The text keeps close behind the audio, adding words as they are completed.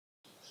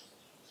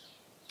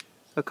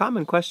A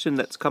common question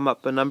that's come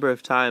up a number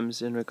of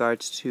times in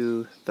regards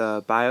to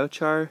the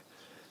biochar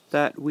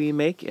that we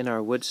make in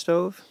our wood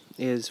stove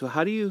is, well,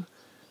 how do you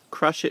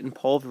crush it and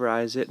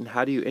pulverize it, and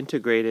how do you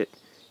integrate it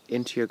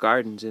into your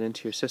gardens and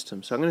into your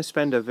system? So I'm going to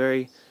spend a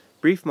very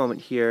brief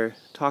moment here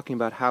talking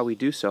about how we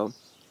do so.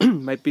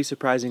 Might be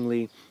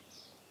surprisingly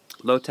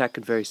low-tech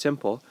and very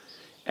simple,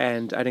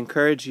 and I'd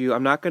encourage you,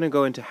 I'm not going to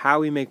go into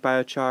how we make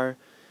biochar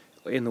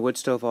in the wood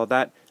stove, all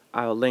that.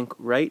 I'll link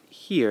right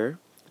here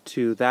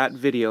to that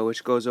video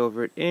which goes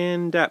over it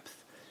in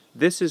depth.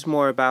 This is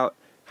more about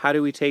how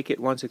do we take it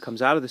once it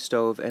comes out of the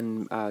stove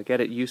and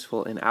get it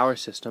useful in our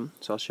system,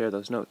 so I'll share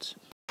those notes.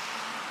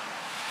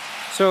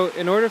 So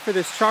in order for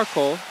this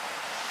charcoal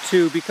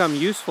to become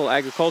useful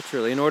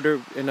agriculturally,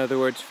 in other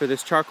words, for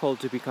this charcoal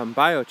to become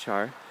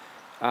biochar,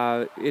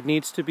 it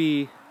needs to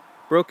be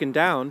broken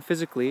down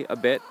physically a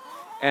bit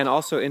and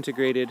also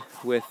integrated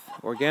with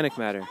organic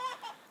matter.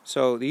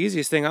 So the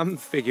easiest thing I'm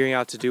figuring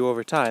out to do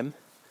over time,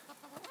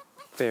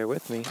 bear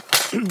with me,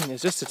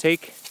 is just to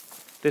take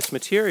this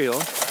material.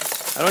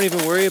 I don't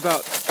even worry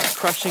about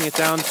crushing it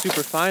down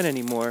super fine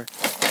anymore.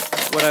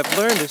 What I've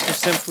learned is to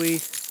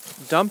simply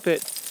dump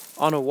it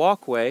on a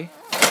walkway.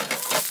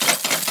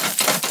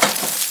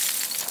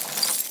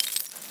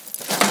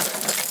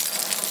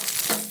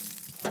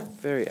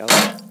 Very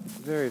elegant,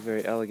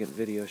 very elegant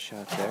video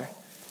shot there.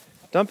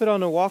 Dump it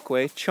on a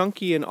walkway,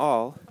 chunky and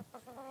all,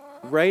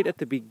 right at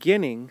the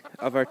beginning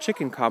of our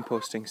chicken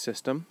composting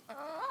system.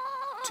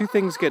 Two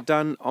things get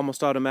done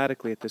almost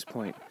automatically at this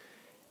point.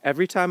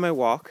 Every time I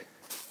walk,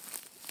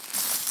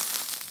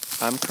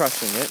 I'm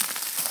crushing it.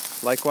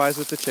 Likewise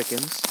with the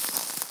chickens.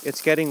 It's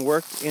getting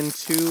worked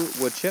into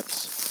wood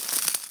chips.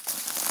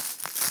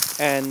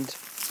 And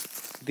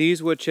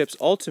these wood chips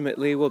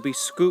ultimately will be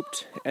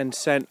scooped and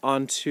sent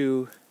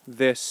onto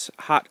this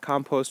hot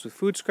compost with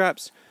food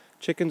scraps.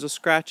 Chickens will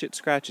scratch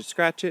it,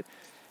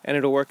 and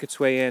it'll work its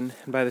way in.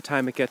 And by the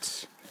time it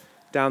gets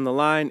down the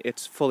line,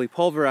 it's fully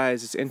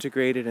pulverized, it's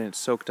integrated, and it's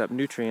soaked up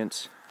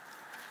nutrients.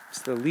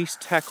 It's the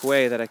least tech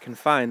way that I can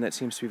find that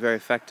seems to be very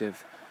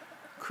effective.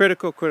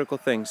 Critical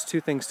things.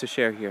 Two things to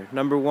share here.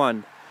 Number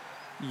one,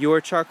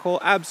 your charcoal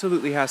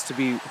absolutely has to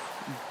be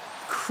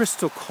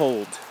crystal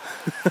cold.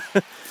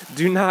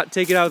 Do not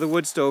take it out of the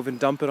wood stove and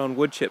dump it on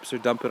wood chips or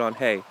dump it on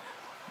hay.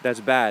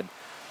 That's bad.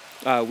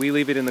 We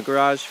leave it in the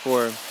garage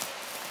for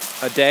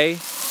a day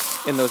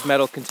in those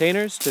metal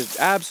containers to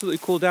absolutely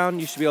cool down.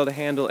 You should be able to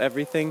handle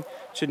everything.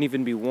 Shouldn't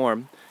even be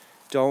warm.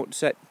 Don't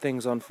set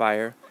things on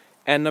fire.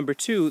 And number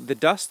two, the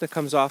dust that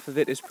comes off of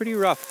it is pretty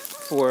rough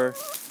for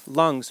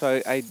lungs.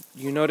 So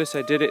you notice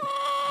I did it,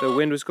 the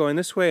wind was going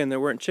this way and there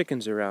weren't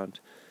chickens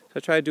around. So I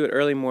try to do it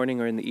early morning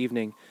or in the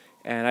evening,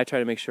 and I try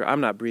to make sure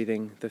I'm not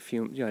breathing the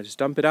fume. Just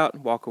dump it out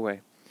and walk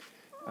away.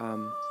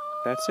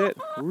 That's it.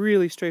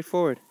 Really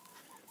straightforward.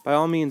 By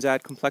all means,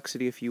 add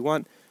complexity if you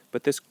want,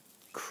 but this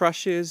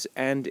crushes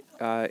and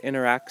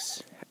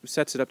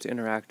sets it up to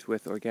interact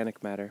with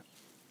organic matter.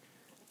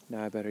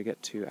 Now I better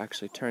get to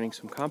actually turning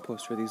some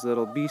compost for these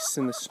little beasts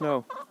in the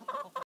snow.